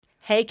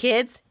Hey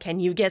kids, can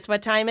you guess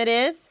what time it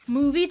is?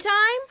 Movie time?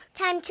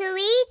 Time to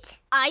eat.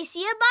 I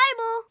see a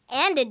Bible.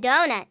 And a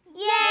donut.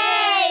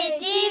 Yay!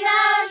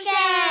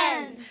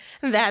 Devotions!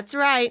 That's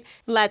right.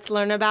 Let's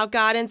learn about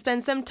God and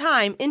spend some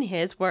time in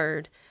His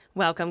Word.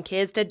 Welcome,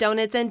 kids, to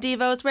Donuts and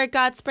Devos, where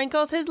God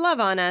sprinkles His love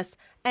on us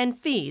and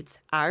feeds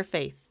our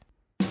faith.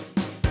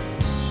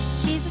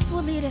 Jesus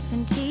will lead us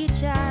and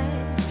teach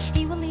us.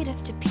 He will lead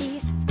us to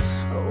peace.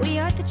 We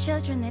are the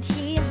children that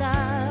He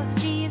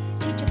loves. Jesus,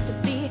 teach us to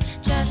be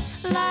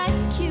just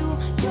like You.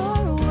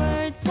 Your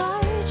words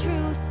are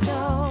true,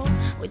 so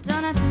with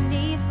donuts and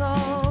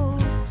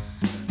devos,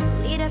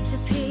 lead us to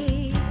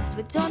peace.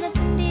 With donuts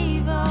and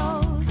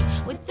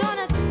devos, with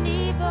donuts and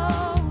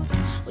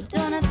devos, with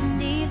donuts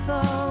and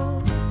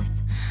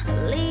devos,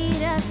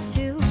 lead us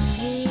to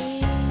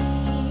peace.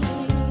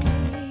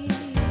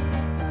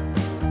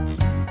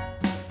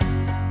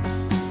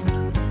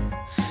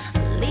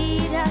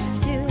 Lead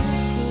us to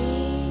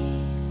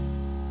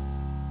peace.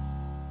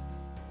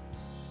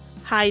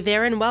 Hi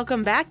there, and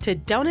welcome back to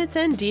Donuts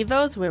and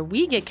Devos, where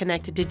we get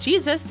connected to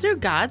Jesus through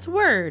God's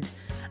Word.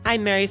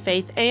 I'm Mary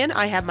Faith, and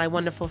I have my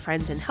wonderful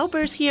friends and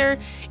helpers here,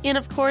 and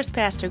of course,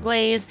 Pastor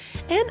Glaze,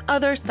 and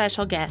other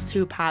special guests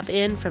who pop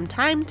in from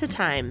time to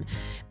time.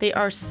 They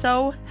are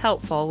so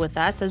helpful with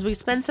us as we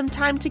spend some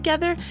time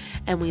together,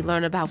 and we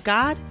learn about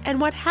God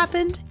and what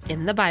happened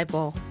in the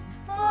Bible.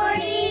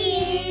 40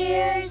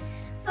 years!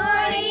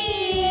 40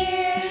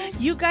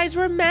 years! You guys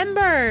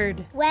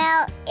remembered!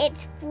 Well,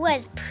 it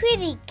was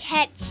pretty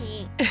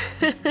catchy.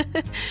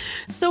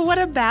 So what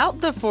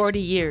about the 40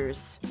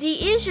 years?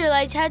 The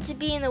Israelites had to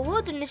be in the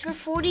wilderness for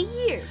 40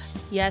 years.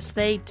 Yes,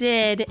 they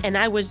did, and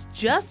I was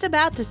just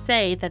about to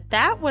say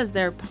that was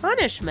their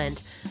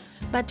punishment.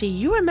 But do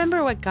you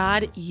remember what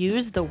God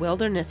used the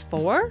wilderness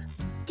for?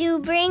 To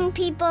bring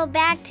people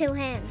back to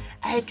Him.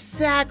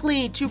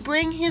 Exactly, to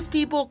bring His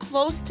people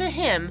close to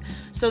Him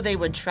so they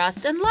would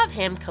trust and love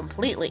Him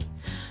completely.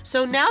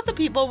 So now the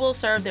people will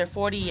serve their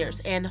 40 years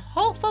and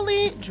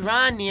hopefully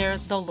draw near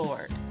the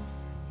Lord.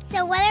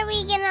 So what are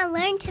we going to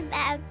learn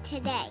about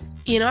today?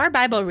 In our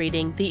Bible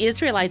reading, the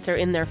Israelites are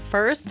in their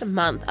first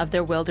month of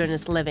their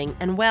wilderness living,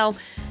 and well,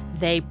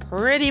 they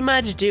pretty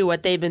much do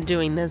what they've been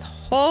doing this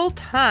whole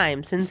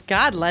time since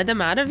God led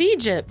them out of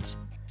Egypt.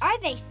 Are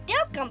they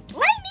still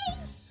complaining?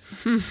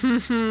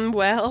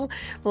 Well,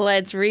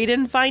 let's read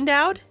and find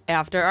out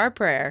after our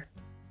prayer.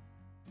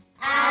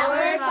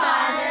 Our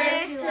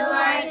Father, who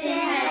art in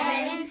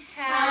heaven,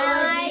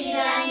 hallowed be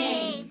thy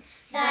name.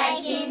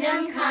 Thy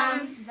kingdom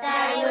come,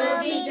 thy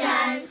will be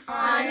done,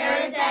 on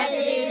earth as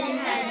it is in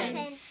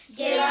heaven.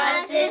 Give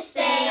us this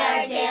day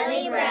our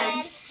daily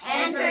bread,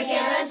 and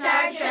forgive us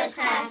our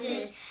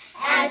trespasses,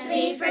 as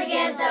we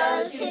forgive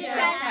those who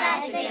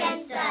trespass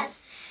against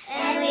us.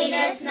 And lead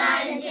us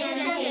not into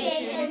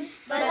temptation,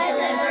 but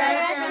deliver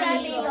us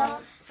from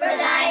evil. For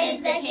thine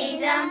is the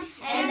kingdom,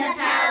 and the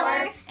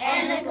power,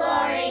 and the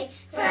glory,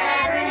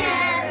 forever and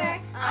ever.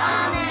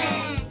 Amen.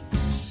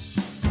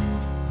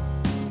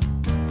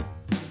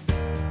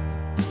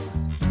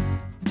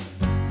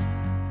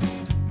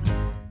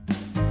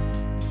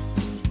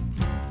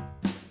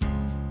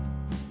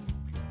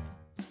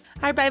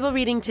 Our Bible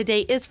reading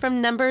today is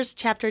from Numbers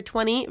chapter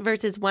 20,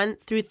 verses 1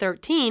 through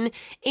 13,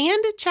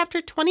 and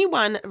chapter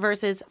 21,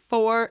 verses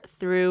 4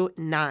 through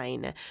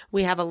 9.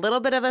 We have a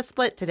little bit of a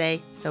split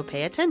today, so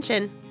pay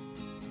attention.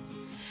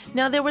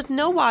 Now there was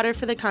no water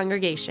for the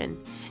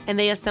congregation, and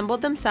they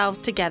assembled themselves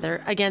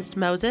together against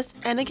Moses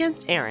and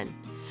against Aaron.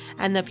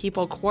 And the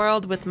people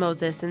quarreled with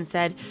Moses and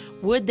said,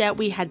 "Would that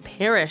we had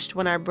perished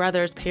when our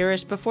brothers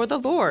perished before the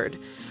Lord.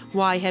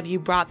 Why have you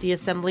brought the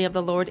assembly of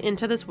the Lord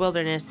into this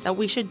wilderness, that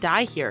we should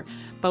die here,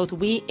 both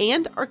we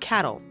and our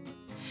cattle?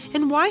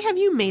 And why have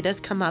you made us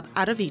come up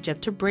out of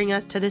Egypt to bring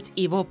us to this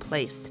evil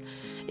place?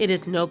 It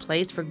is no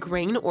place for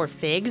grain or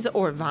figs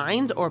or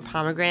vines or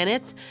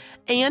pomegranates,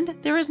 and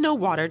there is no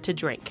water to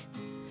drink."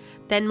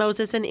 Then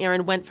Moses and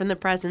Aaron went from the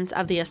presence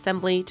of the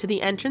assembly to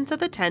the entrance of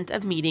the tent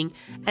of meeting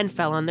and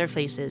fell on their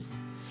faces.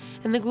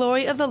 And the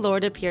glory of the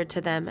Lord appeared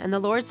to them, and the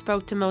Lord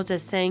spoke to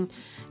Moses, saying,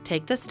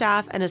 "Take the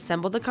staff and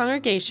assemble the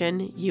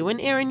congregation, you and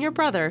Aaron your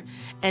brother,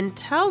 and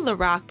tell the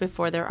rock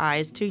before their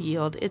eyes to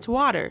yield its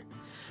water.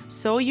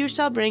 So you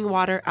shall bring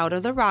water out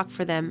of the rock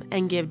for them,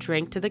 and give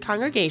drink to the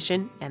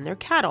congregation and their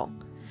cattle."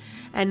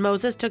 And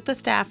Moses took the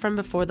staff from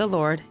before the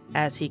Lord,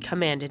 as he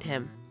commanded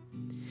him.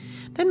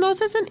 Then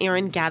Moses and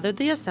Aaron gathered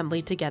the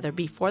assembly together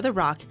before the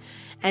rock,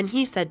 and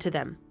he said to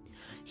them,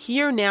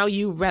 "Hear now,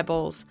 you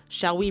rebels,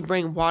 shall we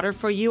bring water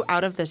for you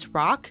out of this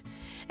rock?"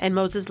 And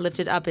Moses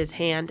lifted up his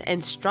hand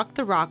and struck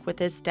the rock with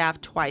his staff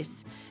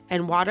twice,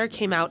 and water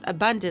came out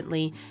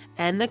abundantly,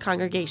 and the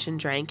congregation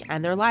drank,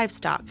 and their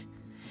livestock.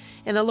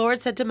 And the Lord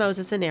said to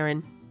Moses and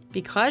Aaron,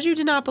 "Because you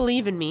did not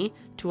believe in me,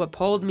 to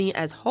uphold me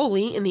as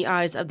holy in the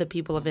eyes of the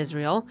people of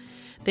Israel,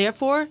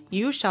 therefore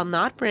you shall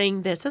not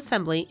bring this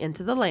assembly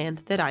into the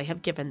land that I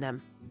have given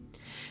them."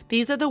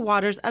 These are the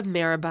waters of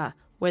Meribah,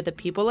 where the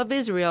people of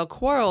Israel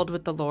quarreled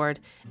with the Lord,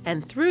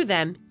 and through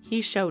them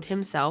he showed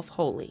himself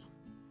holy.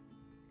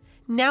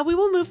 Now we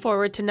will move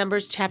forward to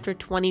Numbers chapter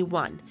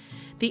 21.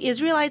 The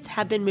Israelites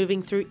have been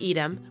moving through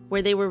Edom,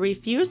 where they were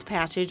refused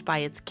passage by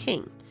its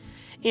king.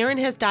 Aaron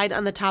has died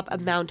on the top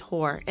of Mount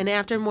Hor, and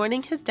after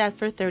mourning his death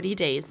for 30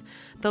 days,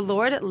 the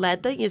Lord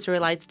led the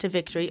Israelites to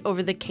victory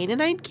over the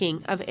Canaanite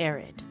king of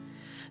Arad.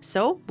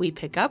 So we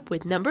pick up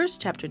with Numbers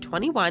chapter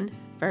 21,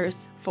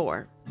 verse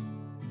 4.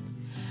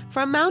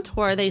 From Mount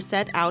Hor they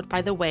set out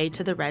by the way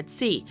to the Red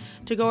Sea,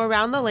 to go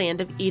around the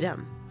land of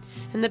Edom.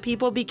 And the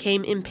people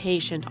became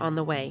impatient on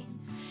the way.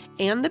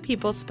 And the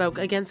people spoke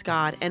against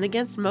God and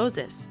against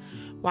Moses.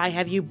 Why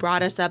have you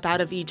brought us up out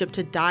of Egypt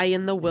to die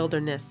in the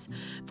wilderness?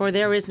 For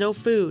there is no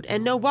food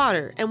and no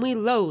water, and we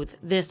loathe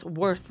this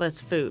worthless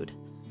food.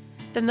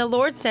 Then the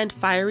Lord sent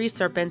fiery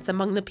serpents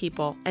among the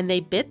people, and they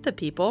bit the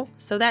people,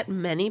 so that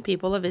many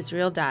people of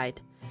Israel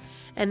died.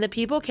 And the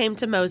people came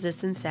to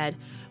Moses and said,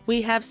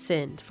 We have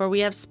sinned, for we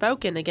have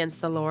spoken against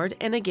the Lord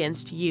and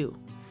against you.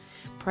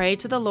 Pray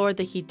to the Lord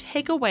that he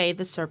take away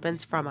the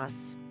serpents from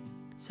us.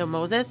 So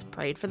Moses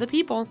prayed for the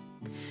people.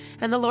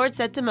 And the Lord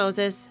said to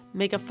Moses,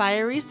 Make a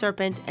fiery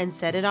serpent and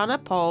set it on a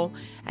pole,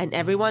 and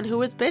everyone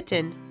who is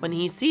bitten, when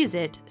he sees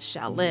it,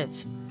 shall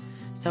live.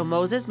 So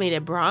Moses made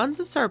a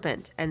bronze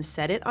serpent and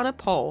set it on a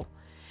pole.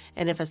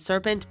 And if a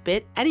serpent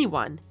bit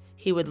anyone,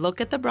 he would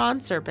look at the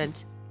bronze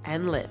serpent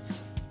and live.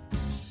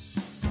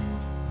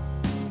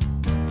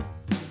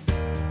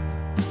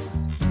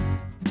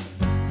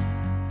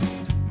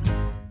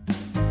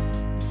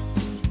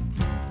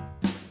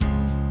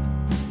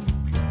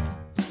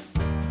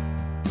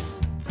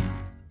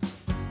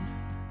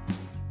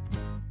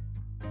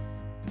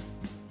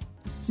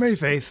 Mary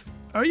Faith,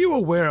 are you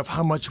aware of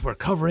how much we're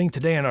covering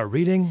today in our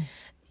reading?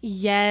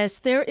 Yes,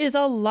 there is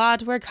a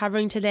lot we're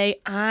covering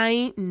today.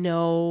 I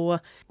know.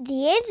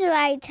 The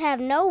Israelites have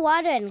no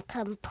water and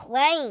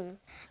complain.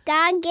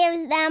 God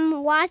gives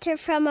them water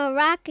from a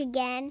rock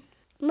again.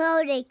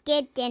 Moses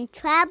gets in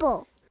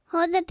trouble.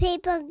 All the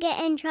people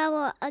get in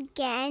trouble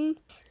again.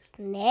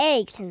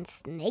 Snakes and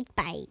snake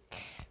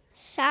bites.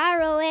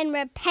 Sorrow and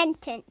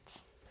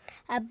repentance.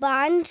 A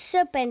bronze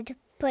serpent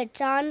puts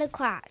on the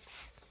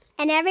cross.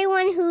 And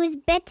everyone who is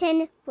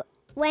bitten,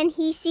 when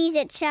he sees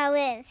it, shall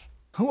live.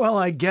 Well,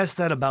 I guess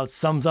that about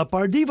sums up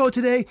our Devo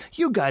today.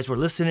 You guys were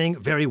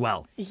listening very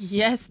well.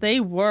 Yes,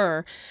 they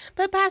were.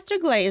 But Pastor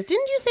Glaze,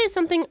 didn't you say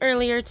something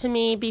earlier to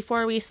me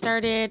before we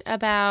started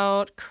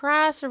about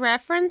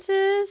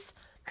cross-references?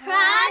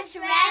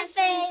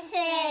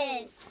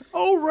 Cross-references.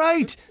 Oh,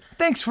 right.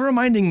 Thanks for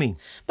reminding me.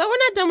 But we're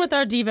not done with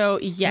our Devo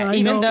yet,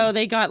 even though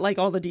they got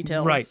all the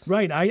details. Right.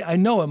 I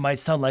know it might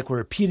sound like we're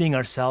repeating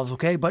ourselves,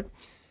 okay? But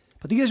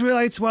the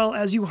Israelites, well,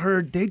 as you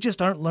heard, they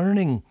just aren't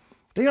learning.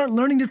 They aren't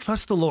learning to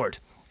trust the Lord,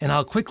 and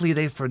how quickly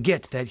they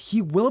forget that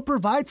He will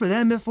provide for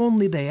them if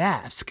only they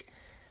ask.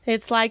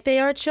 It's like they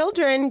are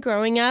children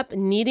growing up,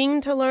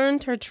 needing to learn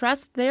to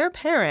trust their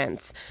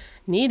parents,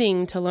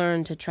 needing to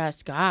learn to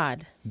trust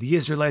God. The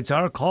Israelites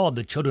are called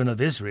the children of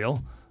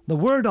Israel. The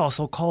Word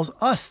also calls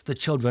us the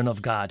children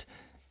of God.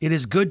 It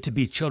is good to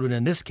be children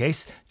in this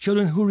case,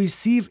 children who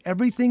receive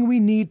everything we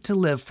need to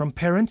live from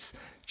parents,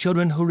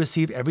 children who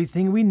receive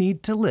everything we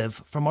need to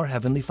live from our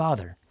Heavenly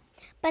Father.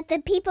 But the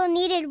people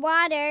needed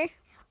water.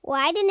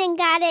 Why didn't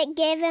God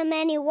give them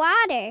any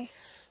water?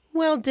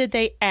 Well, did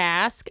they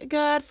ask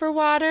God for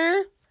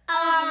water?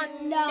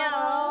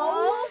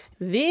 No.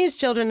 These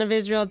children of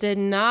Israel did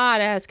not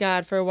ask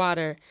God for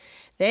water.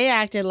 They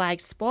acted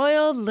like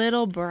spoiled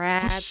little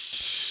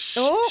brats.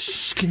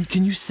 Shh.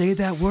 Can you say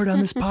that word on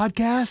this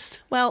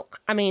podcast? Well,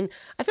 I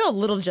feel a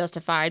little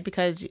justified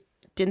because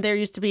didn't there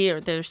used to be, or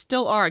there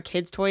still are,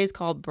 kids' toys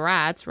called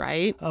brats,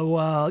 right?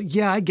 Well,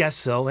 yeah, I guess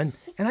so. And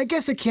I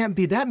guess it can't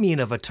be that mean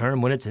of a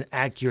term when it's an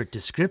accurate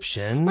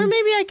description. Or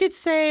maybe I could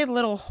say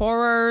little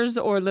horrors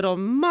or little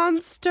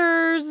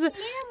monsters.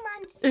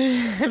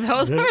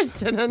 Those are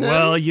synonyms.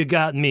 Well, you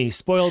got me.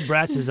 Spoiled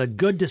brats is a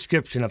good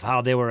description of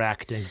how they were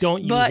acting.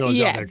 Don't use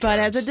those other terms. But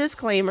as a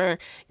disclaimer,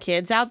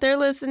 kids out there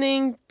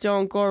listening,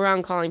 don't go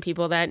around calling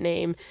people that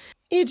name.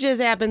 It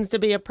just happens to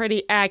be a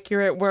pretty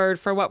accurate word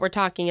for what we're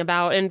talking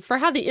about and for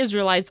how the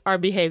Israelites are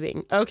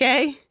behaving,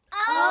 okay? Okay.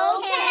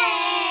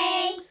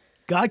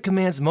 God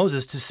commands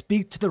Moses to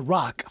speak to the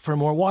rock for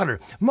more water.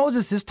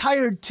 Moses is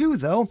tired too,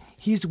 though.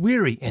 He's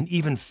weary and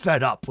even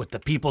fed up with the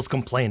people's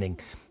complaining.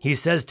 He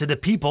says to the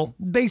people,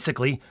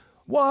 basically,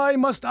 "Why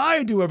must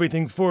I do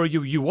everything for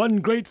you, you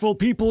ungrateful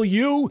people,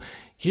 you?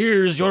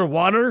 Here's your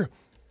water."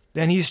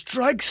 Then he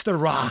strikes the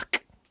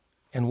rock,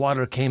 and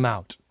water came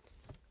out.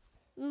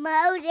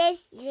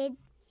 Moses did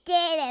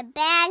a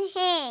bad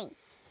thing.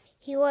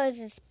 He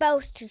was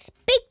supposed to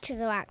speak to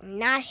the rock,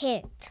 not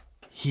hit it.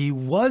 He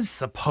was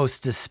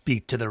supposed to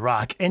speak to the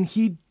rock, and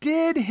he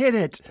did hit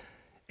it.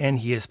 And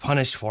he is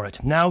punished for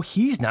it. Now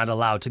he's not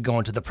allowed to go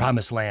into the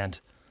promised land.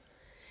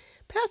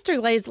 Pastor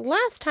Glaze,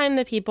 last time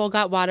the people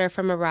got water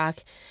from a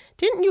rock,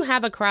 didn't you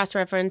have a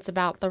cross-reference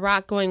about the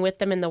rock going with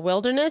them in the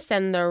wilderness,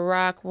 and the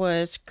rock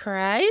was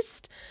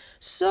Christ?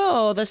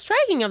 So the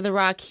striking of the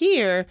rock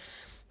here,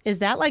 Is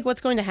that like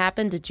what's going to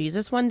happen to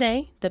Jesus one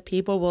day? The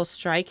people will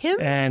strike him?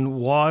 And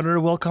water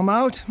will come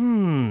out?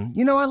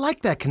 I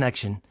like that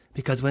connection.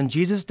 Because when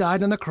Jesus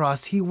died on the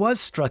cross, he was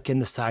struck in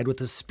the side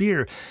with a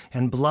spear,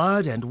 and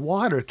blood and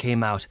water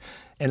came out.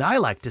 And I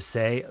like to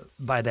say,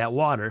 by that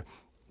water,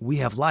 we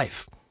have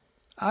life.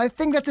 I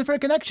think that's a fair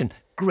connection.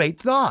 Great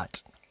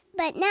thought.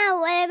 But now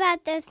what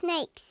about the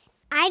snakes?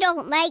 I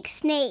don't like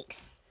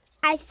snakes.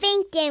 I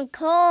think them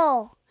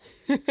cool.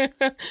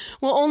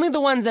 Well, only the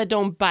ones that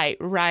don't bite,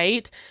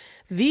 right?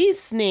 These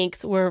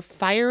snakes were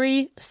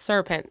fiery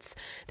serpents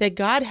that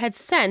God had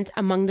sent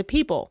among the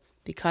people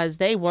because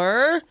they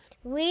were...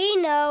 We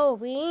know,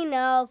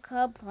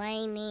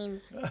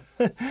 complaining.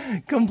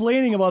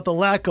 Complaining about the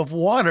lack of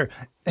water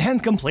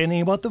and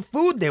complaining about the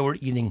food they were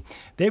eating.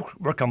 They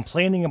were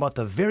complaining about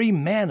the very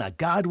manna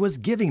God was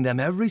giving them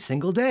every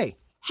single day.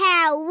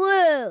 How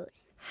rude.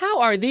 How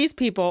are these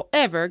people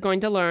ever going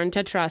to learn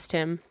to trust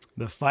him?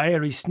 The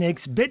fiery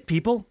snakes bit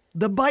people.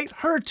 The bite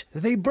hurt.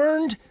 They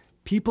burned.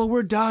 People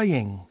were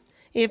dying.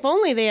 If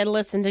only they had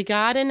listened to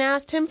God and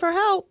asked him for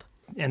help.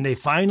 And they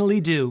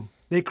finally do.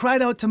 They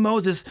cried out to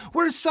Moses,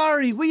 "We're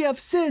sorry, we have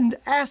sinned.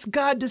 Ask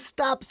God to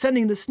stop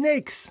sending the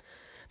snakes."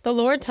 The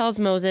Lord tells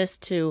Moses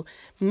to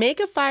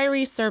make a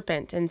fiery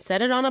serpent and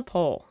set it on a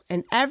pole,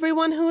 and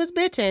everyone who is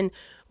bitten,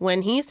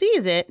 when he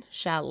sees it,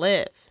 shall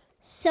live.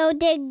 So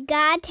did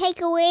God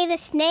take away the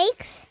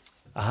snakes?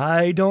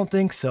 I don't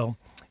think so.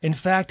 In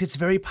fact, it's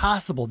very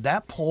possible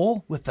that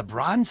pole with the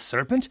bronze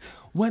serpent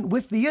went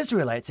with the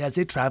Israelites as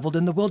they traveled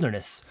in the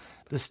wilderness.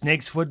 The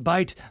snakes would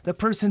bite. The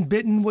person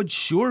bitten would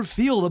sure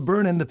feel the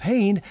burn and the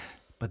pain,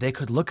 but they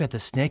could look at the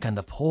snake on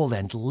the pole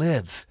and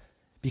live,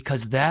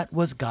 because that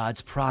was God's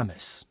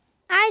promise.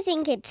 I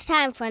think it's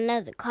time for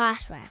another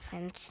cross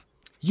reference.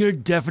 You're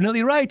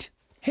definitely right.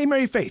 Hey,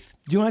 Mary Faith,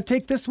 do you want to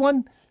take this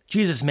one?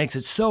 Jesus makes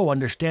it so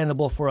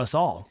understandable for us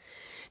all.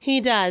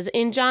 He does.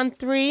 In John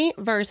 3,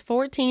 verse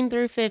 14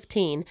 through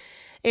 15,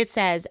 it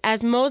says,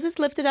 "As Moses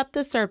lifted up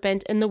the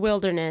serpent in the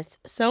wilderness,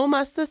 so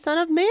must the Son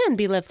of Man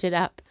be lifted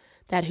up,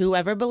 that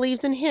whoever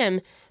believes in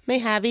him may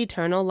have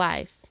eternal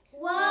life."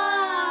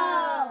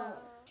 Whoa!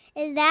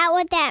 Is that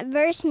what that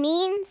verse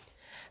means?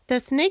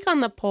 The snake on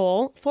the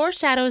pole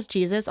foreshadows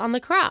Jesus on the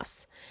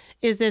cross.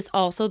 Is this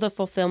also the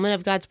fulfillment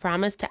of God's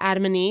promise to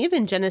Adam and Eve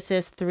in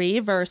Genesis 3,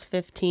 verse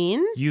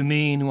 15? You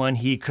mean when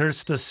he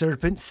cursed the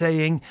serpent,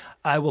 saying,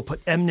 "I will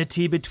put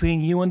enmity between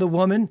you and the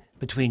woman,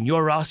 between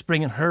your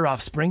offspring and her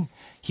offspring.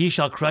 He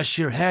shall crush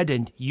your head,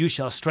 and you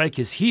shall strike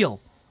his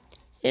heel."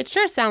 It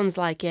sure sounds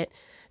like it.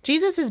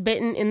 Jesus is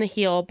bitten in the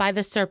heel by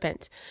the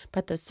serpent,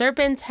 but the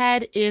serpent's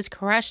head is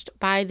crushed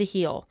by the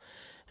heel.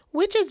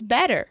 Which is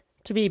better,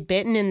 to be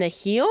bitten in the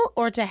heel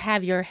or to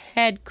have your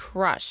head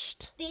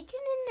crushed? Bitten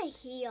in the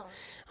heel.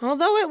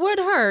 Although it would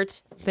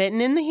hurt,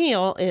 bitten in the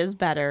heel is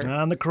better.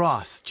 On the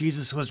cross,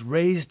 Jesus was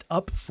raised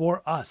up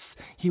for us.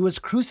 He was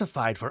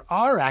crucified for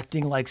our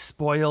acting like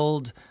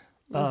spoiled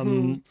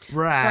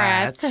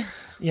brats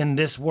in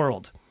this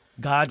world.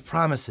 God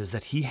promises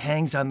that he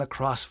hangs on the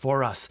cross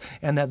for us,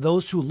 and that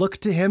those who look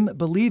to him,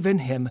 believe in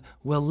him,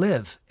 will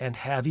live and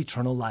have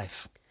eternal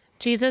life.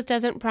 Jesus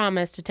doesn't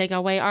promise to take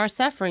away our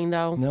suffering,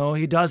 though. No,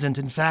 he doesn't.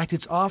 In fact,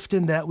 it's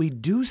often that we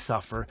do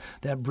suffer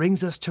that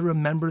brings us to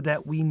remember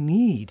that we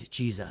need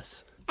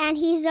Jesus. And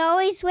he's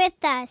always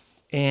with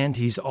us. And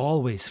he's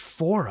always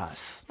for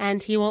us.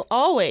 And he will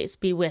always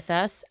be with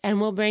us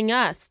and will bring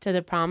us to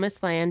the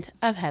promised land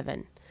of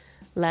heaven.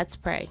 Let's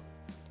pray.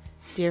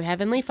 Dear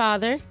Heavenly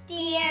Father,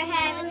 Dear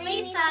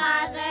Heavenly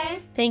Father,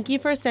 thank you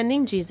for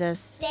sending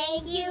Jesus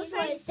thank you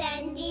for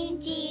sending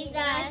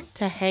Jesus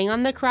to hang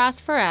on the cross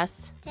for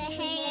us, to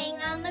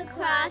hang on the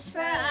cross for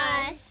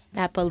us,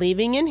 that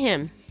believing in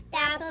him,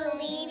 that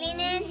believing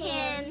in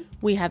him,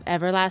 we have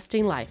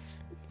everlasting life.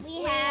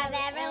 we have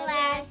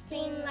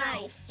everlasting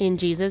life. In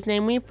Jesus'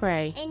 name we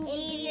pray. In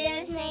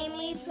Jesus' name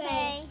we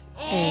pray.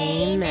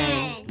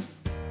 Amen.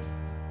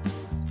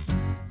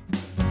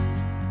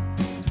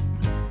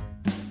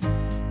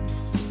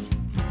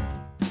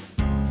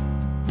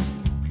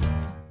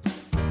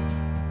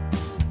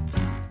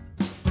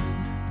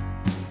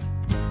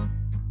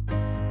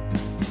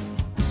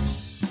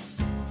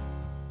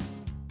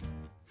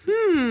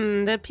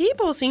 The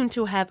people seem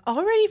to have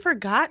already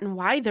forgotten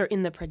why they're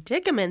in the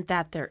predicament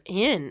that they're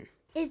in.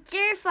 It's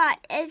your fault,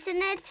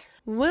 isn't it?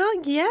 Well,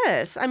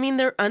 yes. I mean,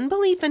 their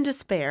unbelief and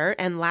despair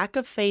and lack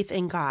of faith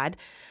in God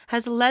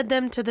has led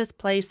them to this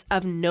place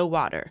of no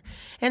water.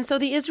 And so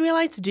the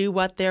Israelites do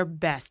what they're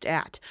best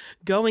at,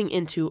 going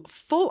into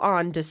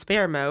full-on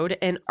despair mode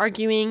and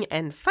arguing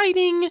and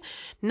fighting,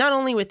 not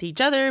only with each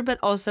other, but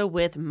also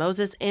with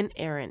Moses and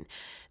Aaron.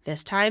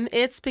 This time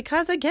it's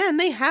because, again,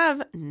 they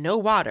have no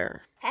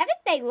water.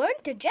 Haven't they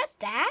learned to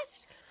just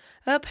ask?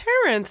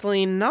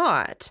 Apparently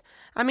not.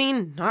 I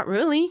mean, not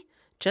really.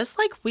 Just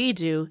like we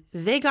do,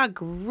 they got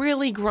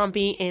really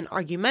grumpy and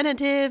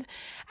argumentative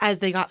as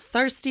they got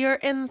thirstier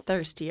and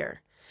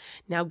thirstier.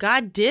 Now,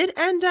 God did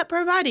end up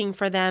providing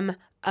for them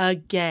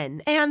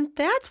again. And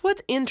that's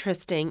what's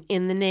interesting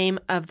in the name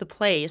of the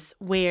place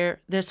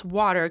where this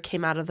water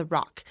came out of the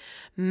rock,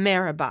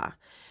 Meribah.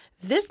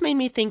 This made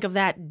me think of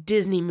that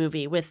Disney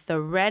movie with the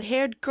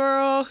red-haired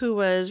girl who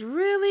was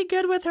really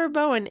good with her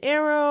bow and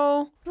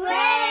arrow.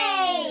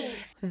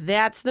 Brave!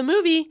 That's the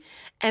movie.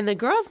 And the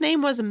girl's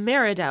name was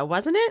Merida,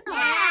 wasn't it?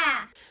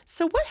 Yeah!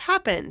 So what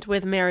happened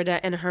with Merida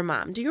and her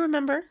mom? Do you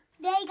remember?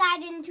 They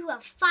got into a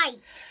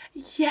fight.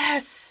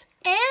 Yes!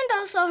 And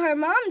also her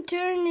mom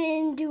turned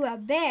into a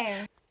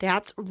bear.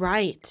 That's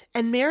right.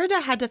 And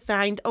Merida had to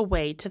find a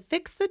way to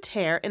fix the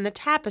tear in the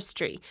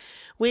tapestry,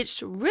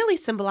 which really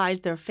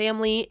symbolized their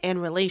family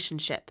and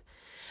relationship.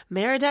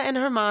 Merida and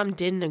her mom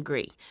didn't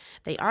agree.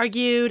 They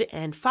argued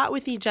and fought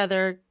with each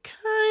other,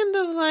 kind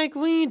of like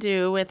we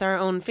do with our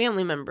own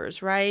family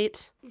members,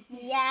 right?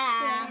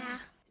 Yeah.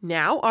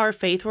 Now, our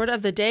faith word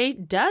of the day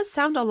does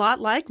sound a lot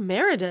like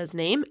Merida's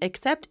name,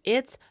 except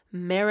it's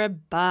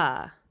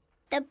Meribah.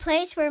 The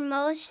place where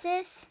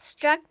Moses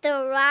struck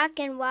the rock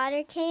and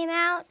water came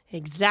out.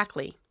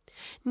 Exactly.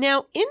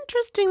 Now,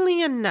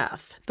 interestingly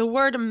enough, the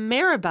word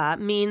Meribah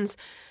means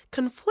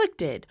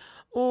conflicted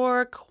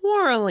or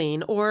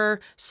quarreling or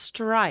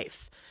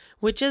strife,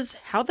 which is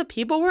how the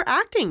people were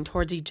acting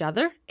towards each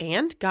other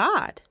and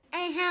God.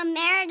 And how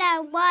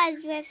Merida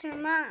was with her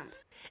mom.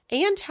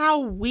 And how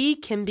we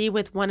can be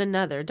with one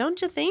another,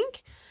 don't you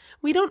think?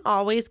 We don't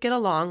always get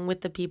along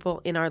with the people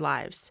in our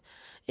lives.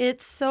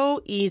 It's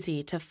so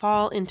easy to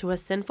fall into a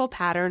sinful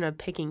pattern of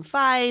picking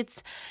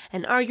fights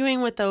and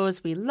arguing with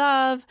those we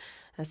love,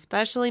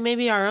 especially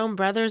maybe our own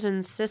brothers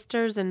and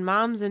sisters and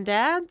moms and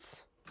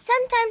dads.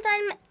 Sometimes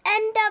I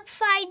end up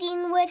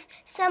fighting with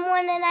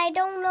someone and I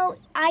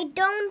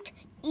don't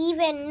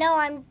even know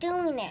I'm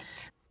doing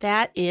it.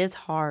 That is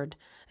hard,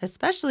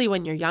 especially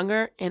when you're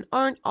younger and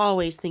aren't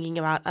always thinking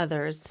about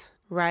others,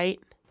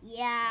 right?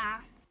 Yeah.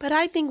 But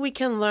I think we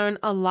can learn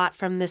a lot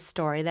from this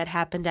story that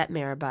happened at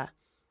Meribah.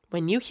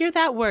 When you hear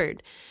that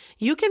word,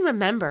 you can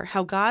remember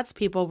how God's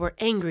people were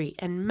angry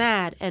and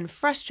mad and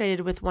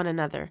frustrated with one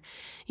another.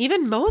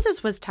 Even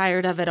Moses was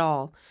tired of it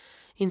all.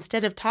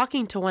 Instead of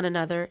talking to one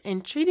another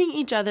and treating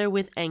each other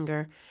with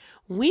anger,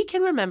 we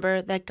can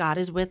remember that God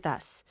is with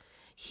us.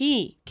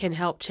 He can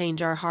help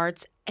change our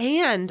hearts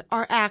and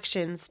our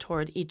actions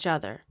toward each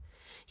other.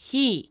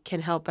 He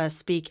can help us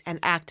speak and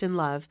act in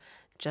love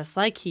just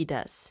like He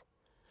does.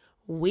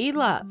 We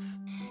love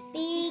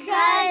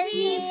Because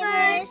He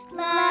first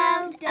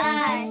loved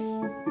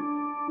us.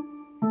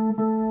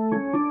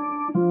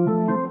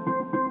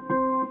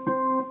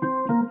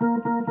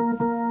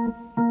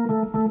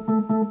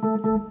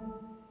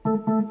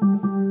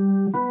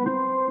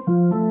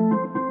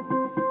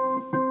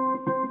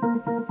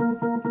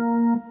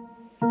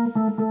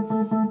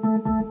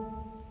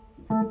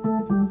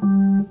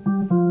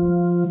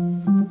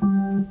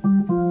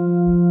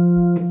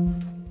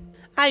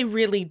 I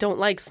really don't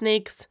like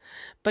snakes,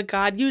 but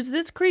God used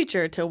this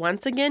creature to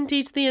once again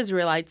teach the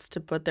Israelites to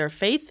put their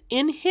faith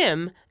in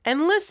Him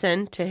and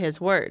listen to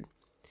His word.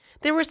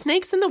 There were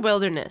snakes in the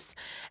wilderness,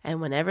 and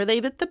whenever they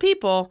bit the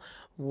people,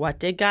 what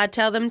did God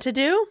tell them to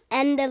do?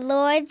 And the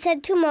Lord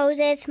said to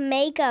Moses,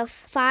 make a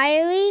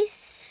fiery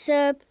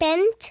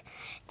serpent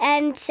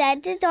and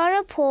set it on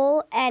a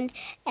pole, and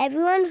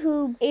everyone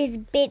who is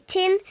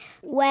bitten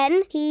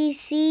when he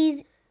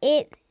sees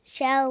it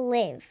shall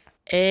live.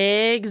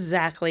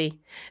 Exactly.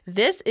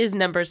 This is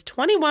Numbers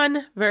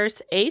 21,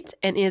 verse 8,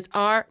 and is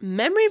our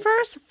memory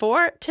verse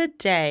for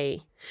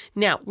today.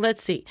 Now,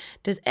 let's see.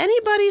 Does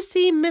anybody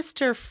see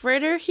Mr.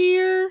 Fritter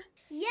here?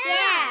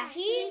 Yeah,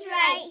 he's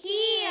right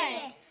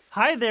here.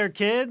 Hi there,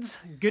 kids.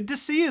 Good to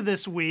see you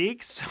this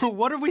week. So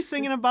what are we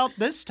singing about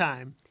this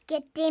time?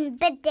 Getting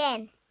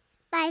bitten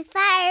by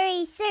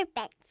fiery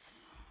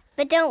serpents.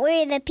 But don't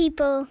worry, the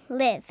people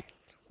live.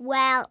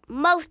 Well,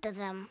 most of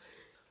them.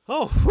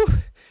 Oh,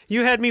 whew.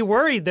 You had me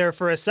worried there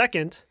for a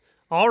second.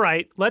 All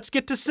right, let's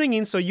get to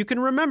singing so you can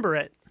remember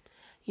it.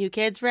 You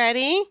kids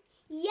ready?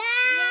 Yeah!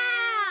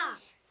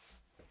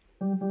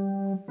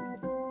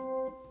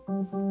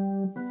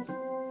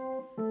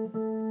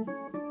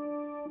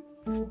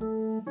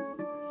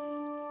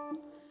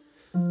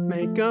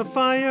 Make a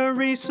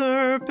fiery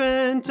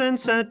serpent and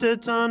set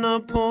it on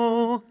a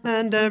pole,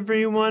 and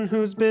everyone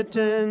who's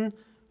bitten,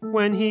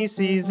 when he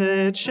sees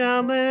it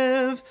shall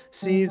live,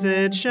 sees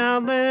it shall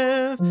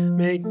live.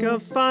 Make a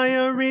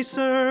fiery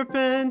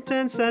serpent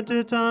and set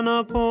it on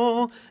a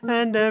pole,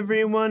 and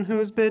everyone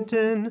who's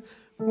bitten,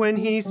 when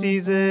he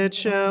sees it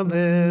shall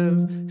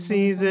live,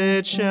 sees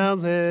it shall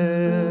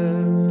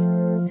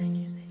live.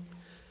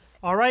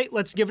 All right,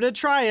 let's give it a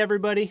try,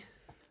 everybody.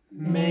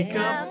 Make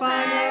a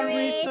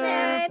fiery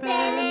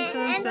serpent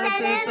and set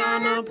it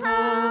on a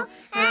pole,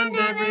 and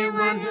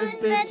everyone who's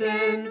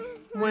bitten,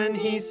 when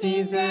he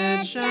sees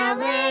it shall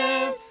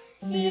live,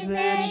 sees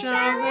it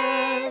shall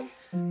live.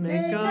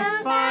 Make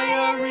a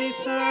fiery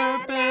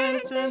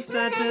serpent and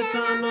set it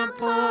on a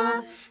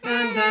pole,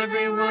 and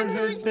everyone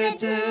who's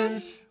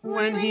bitten,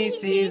 when he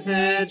sees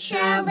it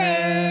shall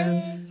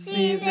live,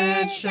 sees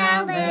it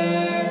shall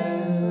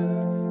live.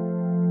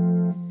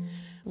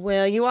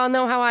 Well, you all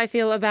know how I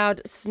feel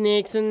about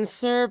snakes and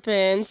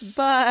serpents,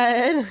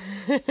 but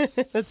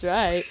that's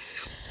right.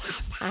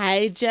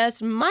 I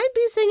just might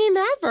be singing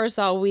that verse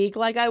all week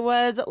like I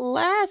was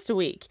last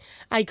week.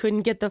 I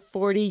couldn't get the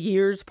 40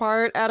 years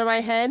part out of my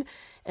head,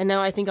 and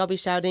now I think I'll be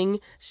shouting,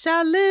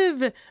 shall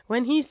live,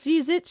 when he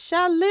sees it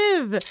shall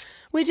live,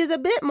 which is a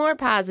bit more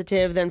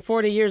positive than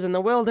 40 years in the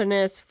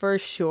wilderness for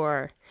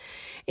sure.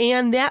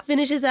 And that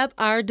finishes up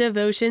our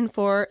devotion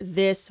for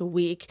this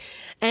week.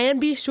 And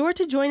be sure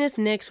to join us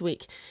next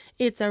week.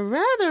 It's a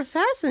rather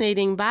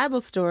fascinating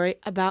Bible story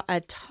about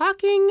a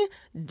talking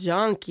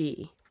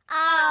donkey.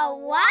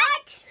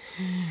 What?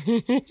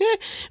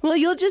 Well,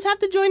 you'll just have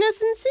to join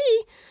us and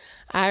see.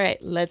 All right,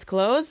 let's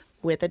close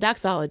with a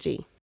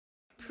doxology.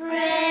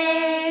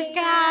 Praise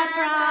God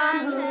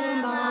from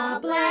whom all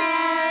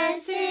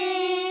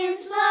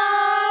blessings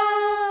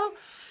flow.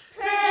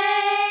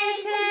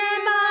 Praise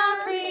Him, all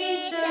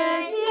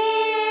creatures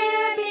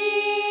here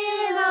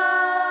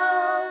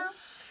below.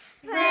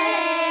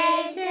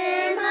 Praise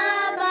Him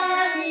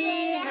above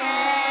the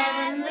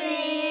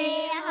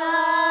heavenly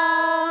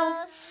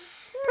host.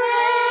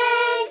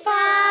 Praise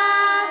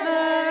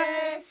Father,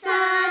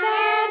 Son,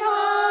 and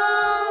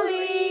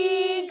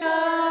Holy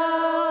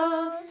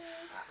Ghost.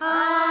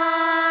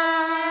 Amen.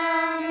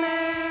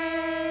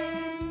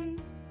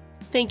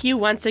 Thank you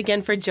once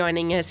again for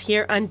joining us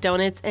here on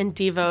Donuts and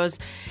Devos.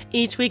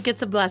 Each week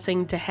it's a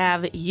blessing to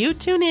have you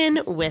tune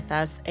in with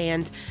us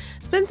and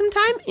spend some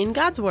time in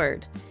God's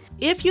Word.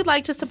 If you'd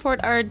like to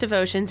support our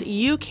devotions,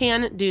 you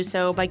can do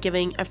so by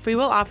giving a free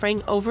will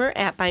offering over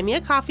at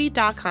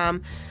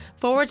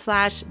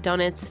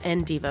buymeacoffee.com/donuts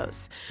and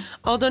devos.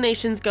 All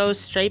donations go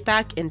straight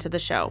back into the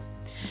show.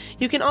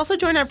 You can also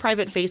join our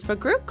private Facebook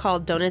group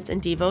called Donuts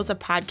and Devos, a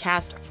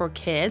podcast for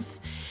kids.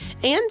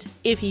 And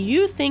if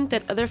you think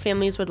that other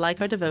families would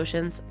like our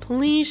devotions,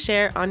 please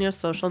share on your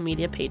social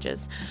media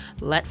pages.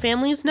 Let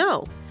families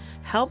know.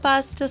 Help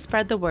us to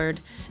spread the word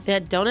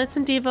that Donuts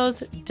and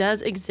Devos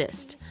does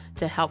exist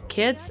to help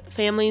kids,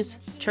 families,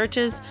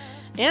 churches,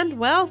 and,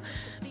 well,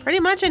 pretty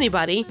much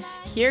anybody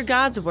hear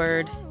God's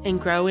word and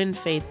grow in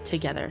faith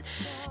together,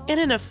 and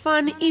in a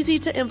fun, easy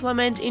to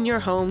implement in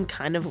your home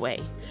kind of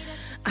way.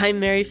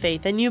 I'm Mary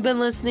Faith, and you've been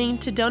listening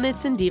to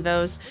Donuts and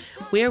Devos,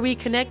 where we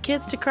connect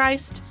kids to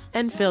Christ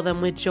and fill them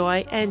with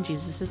joy and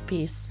Jesus'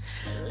 peace.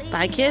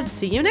 Bye, kids.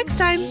 See you next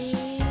time.